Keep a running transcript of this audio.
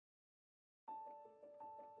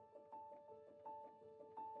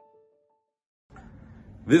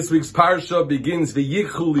This week's Parsha begins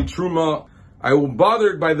V'yikhu Truma. I was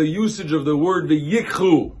bothered by the usage of the word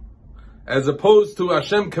V'yikhu, as opposed to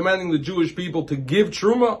Hashem commanding the Jewish people to give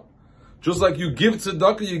Truma. Just like you give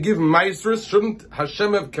tzedakah, you give maasros. Shouldn't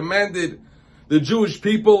Hashem have commanded the Jewish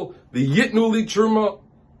people the Yitnu li Truma?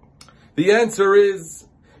 The answer is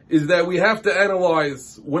that we have to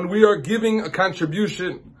analyze when we are giving a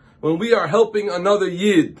contribution, when we are helping another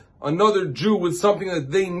Yid, another Jew with something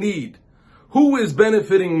that they need. Who is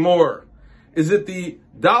benefiting more? Is it the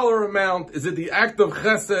dollar amount? Is it the act of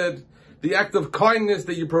chesed, the act of kindness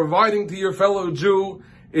that you're providing to your fellow Jew?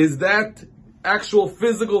 Is that actual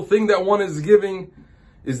physical thing that one is giving?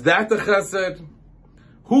 Is that the chesed?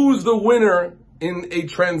 Who's the winner in a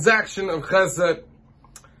transaction of chesed?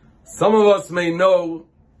 Some of us may know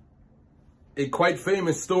a quite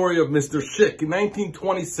famous story of Mr. Schick in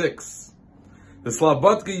 1926. The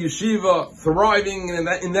Slobodka Yeshiva, thriving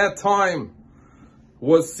in that time,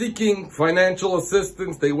 was seeking financial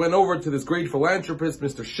assistance. They went over to this great philanthropist,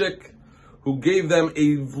 Mr. Schick, who gave them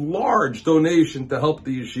a large donation to help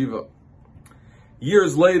the yeshiva.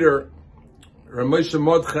 Years later, Rabbi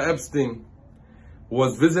Yaakov Tesser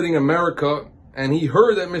was visiting America, and he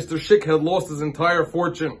heard that Mr. Schick had lost his entire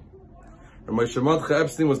fortune. Rabbi Yaakov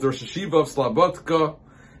Tesser was the Rosh Yeshiva of Slobodka,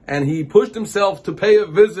 and he pushed himself to pay a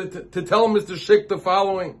visit to tell Mr. Schick the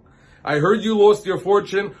following: I heard you lost your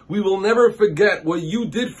fortune. We will never forget what you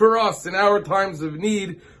did for us in our times of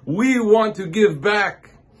need. We want to give back.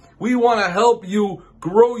 We want to help you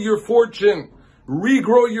grow your fortune,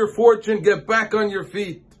 regrow your fortune, get back on your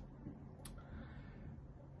feet.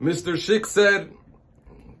 Mr. Schick said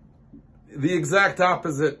the exact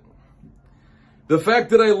opposite. The fact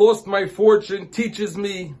that I lost my fortune teaches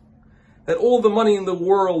me that all the money in the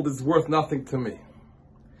world is worth nothing to me.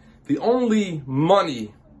 The only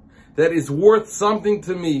money that is worth something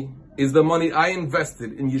to me is the money I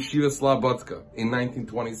invested in Yeshiva Slobodka in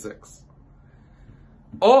 1926.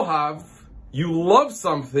 Ohav, you love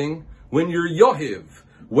something when you're yohiv,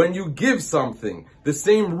 when you give something, the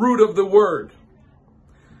same root of the word.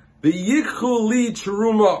 The yikhu li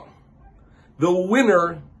truma, the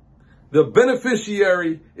winner, the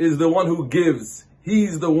beneficiary is the one who gives.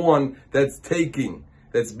 He's the one that's taking,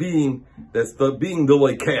 being the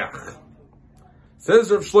lekeach.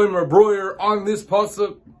 Says Rav Shlomo Breuer on this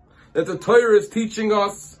pasuk that the Torah is teaching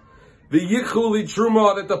us the yikhu li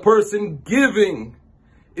truma, that the person giving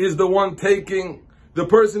is the one taking. The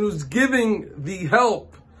person who's giving the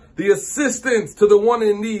help, the assistance to the one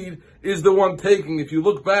in need is the one taking. If you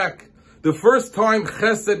look back, the first time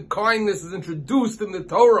chesed, kindness, is introduced in the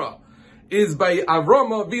Torah is by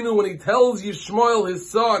Avram Avinu when he tells Yishmael,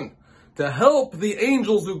 his son, to help the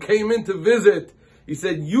angels who came in to visit. He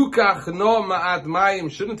said, Yukach no ma'at mayim.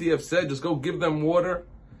 Shouldn't he have said, just go give them water?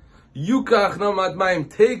 Yukach no ma'at mayim.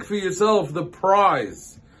 Take for yourself the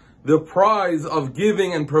prize of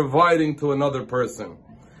giving and providing to another person.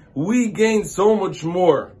 We gain so much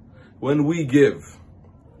more when we give.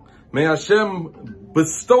 May Hashem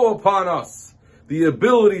bestow upon us the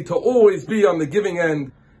ability to always be on the giving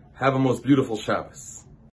end. Have a most beautiful Shabbos.